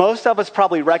 And most of us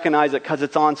probably recognize it because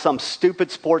it's on some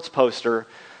stupid sports poster.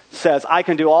 It says, I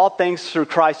can do all things through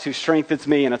Christ who strengthens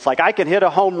me. And it's like, I can hit a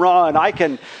home run. I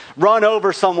can run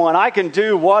over someone. I can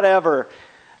do whatever.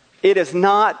 It is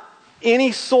not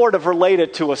any sort of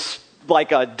related to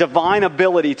a divine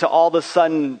ability to all of a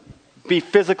sudden be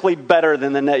physically better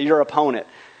than your opponent.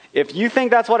 If you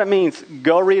think that's what it means,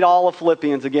 go read all of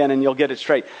Philippians again and you'll get it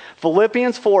straight.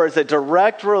 Philippians 4 is a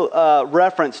direct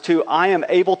reference to I am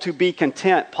able to be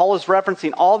content. Paul is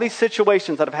referencing all these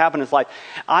situations that have happened in his life.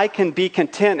 I can be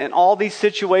content in all these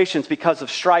situations because of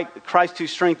Christ who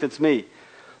strengthens me.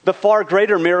 The far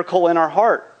greater miracle in our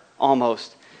heart,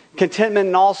 almost. Contentment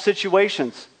in all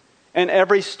situations. In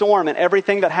every storm and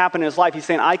everything that happened in his life. He's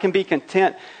saying, I can be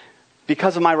content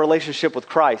because of my relationship with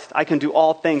Christ. I can do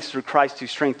all things through Christ who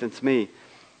strengthens me.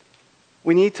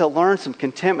 We need to learn some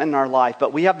contentment in our life,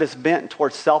 but we have this bent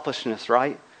towards selfishness,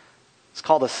 right? It's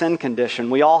called a sin condition.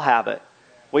 We all have it.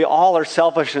 We all are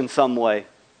selfish in some way.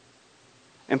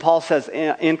 And Paul says,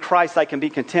 in Christ I can be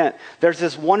content. There's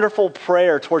this wonderful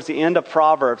prayer towards the end of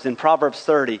Proverbs, in Proverbs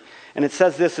 30. And it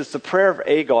says this, it's the prayer of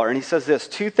Agar. And he says this,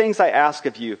 2 things I ask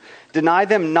of you. Deny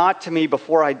them not to me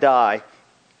before I die.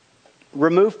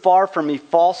 Remove far from me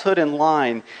falsehood and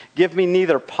lying. Give me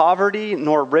neither poverty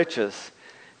nor riches.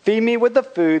 Feed me with the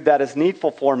food that is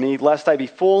needful for me, lest I be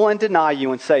full and deny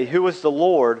you and say, who is the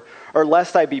Lord? Or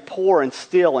lest I be poor and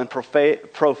steal and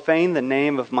profane the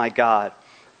name of my God.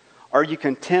 Are you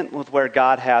content with where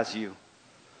God has you?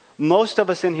 Most of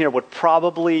us in here would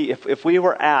probably, if we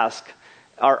were asked,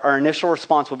 our initial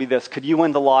response would be this, could you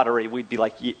win the lottery? We'd be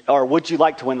like, or would you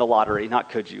like to win the lottery? Not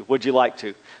could you. Would you like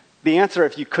to? The answer,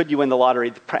 if you could you win the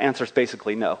lottery, the answer is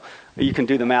basically no. You can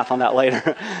do the math on that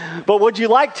later. But would you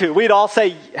like to? We'd all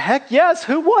say, heck yes,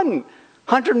 who wouldn't?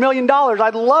 $100 million,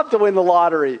 I'd love to win the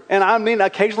lottery. And I mean,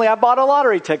 occasionally I bought a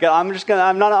lottery ticket. I'm not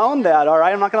going to own that, all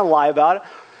right? I'm not going to lie about it.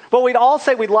 But we'd all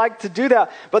say we'd like to do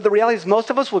that. But the reality is most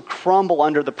of us would crumble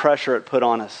under the pressure it put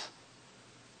on us.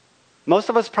 Most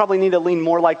of us probably need to lean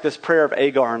more like this prayer of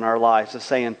Agar in our lives, of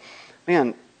saying,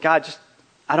 man, God,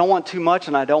 I don't want too much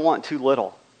and I don't want too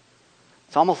little.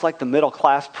 It's almost like the middle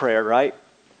class prayer, right?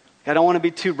 I don't want to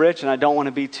be too rich and I don't want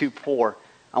to be too poor.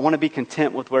 I want to be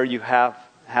content with where you have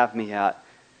me at.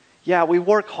 Yeah, we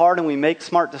work hard and we make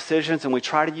smart decisions and we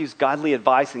try to use godly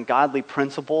advice and godly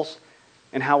principles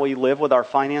in how we live with our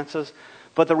finances.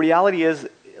 But the reality is,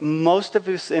 most of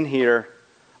us in here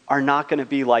are not going to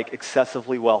be like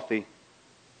excessively wealthy.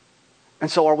 And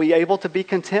so are we able to be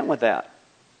content with that?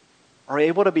 Are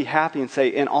able to be happy and say,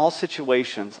 in all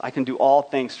situations, I can do all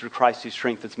things through Christ who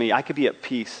strengthens me. I can be at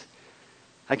peace.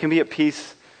 I can be at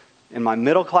peace in my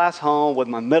middle class home with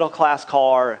my middle class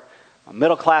car, my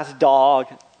middle class dog,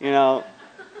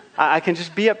 I can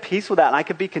just be at peace with that, and I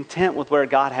can be content with where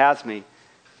God has me.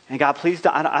 And God, please,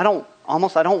 I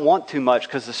don't want too much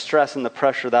because the stress and the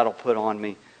pressure that'll put on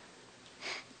me.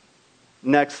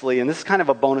 Nextly, and this is kind of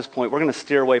a bonus point, we're going to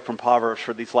steer away from Proverbs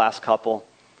for these last couple.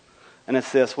 And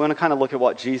it's this. We're going to kind of look at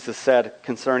what Jesus said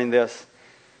concerning this.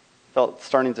 Felt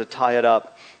starting to tie it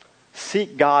up.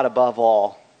 Seek God above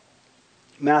all.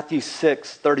 Matthew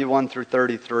 6, 31 through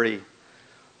 33.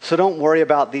 So don't worry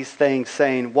about these things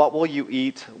saying, what will you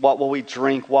eat? What will we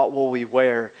drink? What will we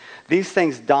wear? These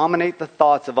things dominate the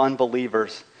thoughts of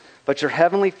unbelievers. But your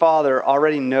heavenly Father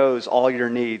already knows all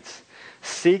your needs.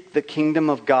 Seek the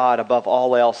kingdom of God above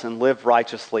all else and live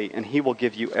righteously, and He will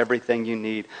give you everything you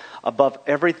need. Above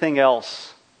everything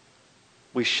else,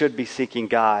 we should be seeking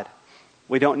God.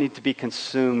 We don't need to be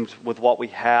consumed with what we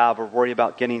have or worry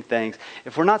about getting things.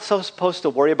 If we're not so supposed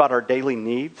to worry about our daily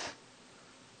needs,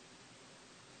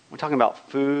 we're talking about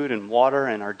food and water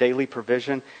and our daily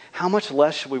provision, how much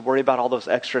less should we worry about all those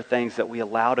extra things that we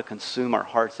allow to consume our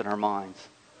hearts and our minds?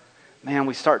 Man,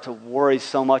 we start to worry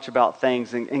so much about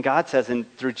things. And God says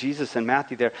through Jesus and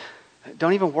Matthew there,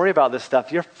 don't even worry about this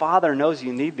stuff. Your Father knows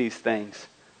you need these things.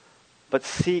 But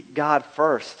seek God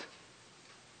first.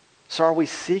 So are we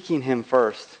seeking Him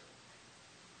first?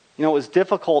 It was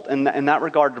difficult in that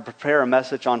regard to prepare a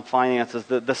message on finances.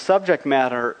 The subject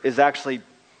matter is actually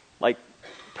like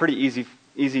pretty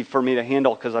easy for me to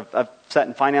handle because I've sat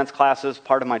in finance classes.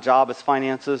 Part of my job is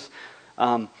finances.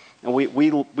 And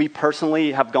we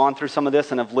personally have gone through some of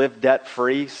this and have lived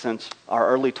debt-free since our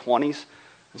early 20s.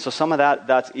 And so some of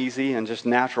that's easy and just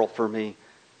natural for me.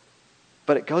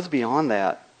 But it goes beyond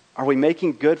that. Are we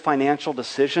making good financial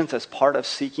decisions as part of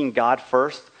seeking God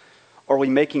first? Or are we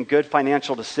making good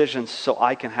financial decisions so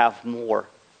I can have more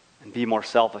and be more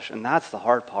selfish? And that's the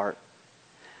hard part.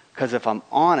 Because if I'm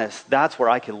honest, that's where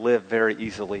I can live very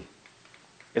easily.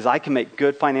 Is I can make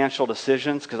good financial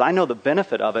decisions because I know the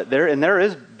benefit of it. There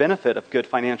is benefit of good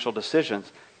financial decisions.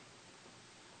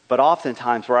 But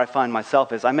oftentimes where I find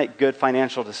myself is I make good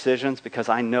financial decisions because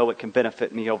I know it can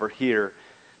benefit me over here,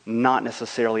 not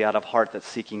necessarily out of heart that's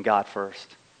seeking God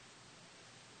first.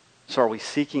 So are we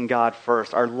seeking God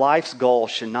first? Our life's goal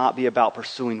should not be about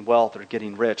pursuing wealth or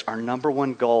getting rich. Our number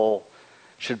one goal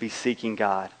should be seeking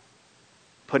God.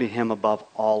 putting him above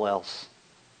all else.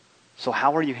 So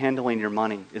how are you handling your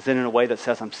money? Is it in a way that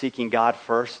says, I'm seeking God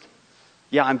first?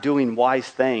 Yeah, I'm doing wise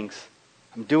things.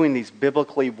 I'm doing these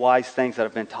biblically wise things that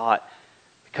have been taught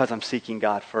because I'm seeking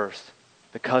God first.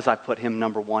 Because I put him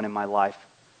number one in my life,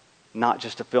 not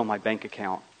just to fill my bank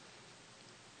account.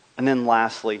 And then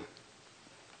lastly,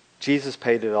 Jesus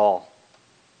paid it all.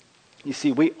 You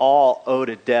see, we all owed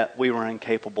a debt we were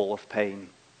incapable of paying.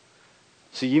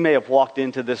 So you may have walked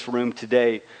into this room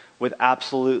today with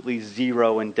absolutely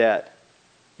zero in debt.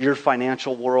 Your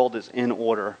financial world is in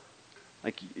order.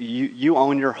 Like you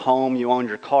own your home, you own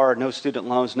your car, no student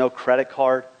loans, no credit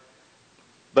card.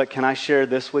 But can I share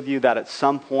this with you, that at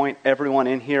some point, everyone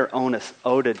in here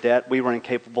owed a debt we were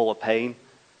incapable of paying?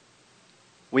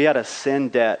 We had a sin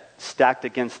debt stacked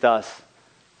against us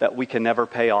that we can never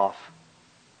pay off.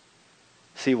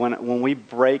 See, when we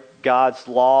break God's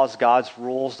laws, God's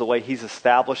rules, the way he's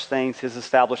established things, his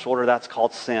established order, that's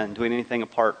called sin, doing anything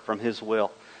apart from his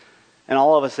will. And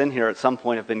all of us in here at some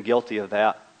point have been guilty of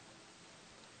that.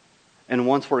 And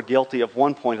once we're guilty of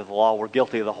one point of the law, we're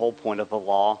guilty of the whole point of the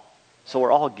law. So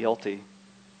we're all guilty.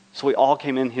 So we all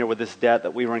came in here with this debt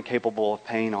that we were incapable of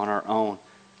paying on our own.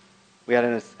 We had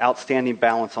an outstanding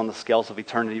balance on the scales of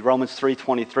eternity. Romans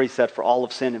 3:23 said, "For all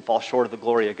have sinned and fall short of the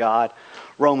glory of God."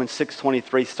 Romans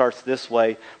 6:23 starts this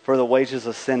way, "For the wages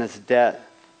of sin is death."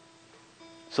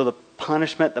 So the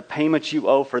punishment, the payment you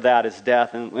owe for that is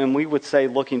death. And we would say,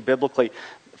 looking biblically,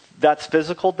 that's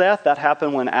physical death. That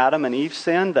happened when Adam and Eve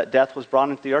sinned, that death was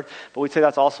brought into the earth. But we'd say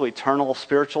that's also eternal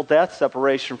spiritual death,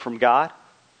 separation from God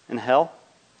and hell,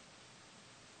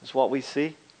 is what we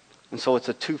see. And so it's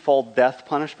a twofold death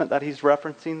punishment that he's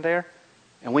referencing there.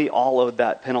 And we all owed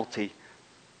that penalty.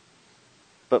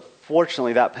 But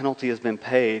fortunately, that penalty has been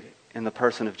paid in the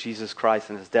person of Jesus Christ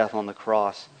and his death on the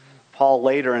cross. Paul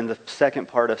later in the second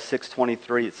part of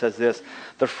 6:23, it says this,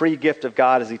 "The free gift of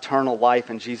God is eternal life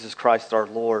in Jesus Christ our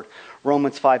Lord."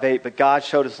 Romans 5:8, "But God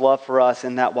showed his love for us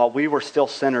in that while we were still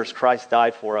sinners, Christ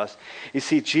died for us." You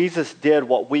see, Jesus did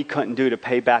what we couldn't do to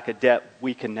pay back a debt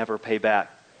we can never pay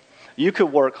back. You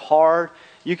could work hard,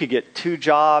 you could get 2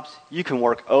 jobs, you can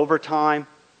work overtime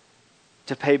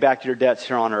to pay back your debts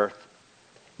here on earth.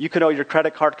 You could owe your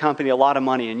credit card company a lot of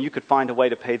money and you could find a way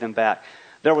to pay them back.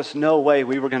 There was no way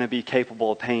we were going to be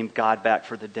capable of paying God back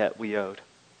for the debt we owed.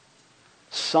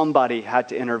 Somebody had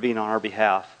to intervene on our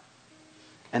behalf.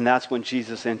 And that's when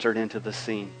Jesus entered into the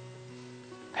scene,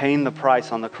 paying the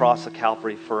price on the cross of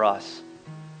Calvary for us.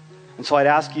 And so I'd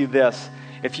ask you this,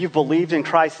 if you've believed in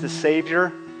Christ as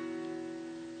Savior,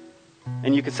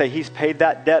 and you could say, he's paid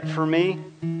that debt for me,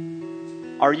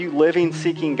 are you living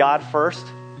seeking God first?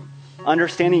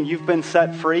 Understanding you've been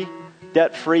set free?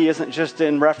 Debt free isn't just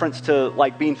in reference to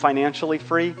like being financially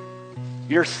free.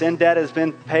 Your sin debt has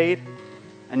been paid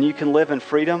and you can live in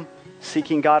freedom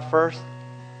seeking God first.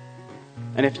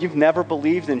 And if you've never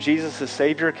believed in Jesus as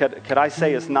Savior, could I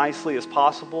say as nicely as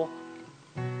possible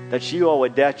that you owe a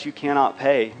debt you cannot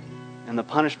pay, and the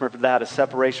punishment for that is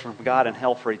separation from God and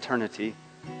hell for eternity.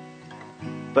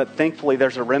 But thankfully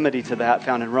there's a remedy to that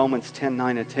found in Romans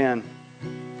 10:9 and 10.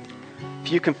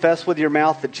 If you confess with your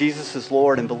mouth that Jesus is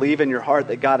Lord and believe in your heart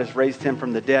that God has raised him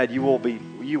from the dead, you will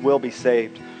be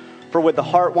saved. For with the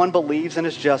heart one believes and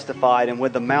is justified, and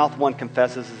with the mouth one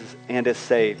confesses and is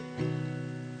saved.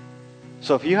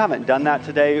 So if you haven't done that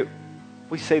today,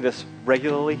 we say this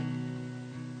regularly.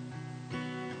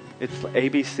 It's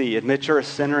ABC. Admit you're a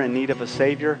sinner in need of a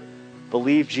Savior.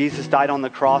 Believe Jesus died on the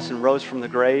cross and rose from the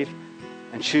grave.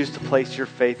 And choose to place your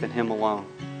faith in him alone.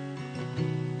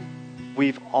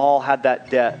 We've all had that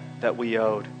debt that we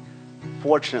owed.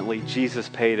 Fortunately, Jesus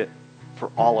paid it for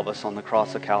all of us on the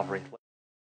cross of Calvary.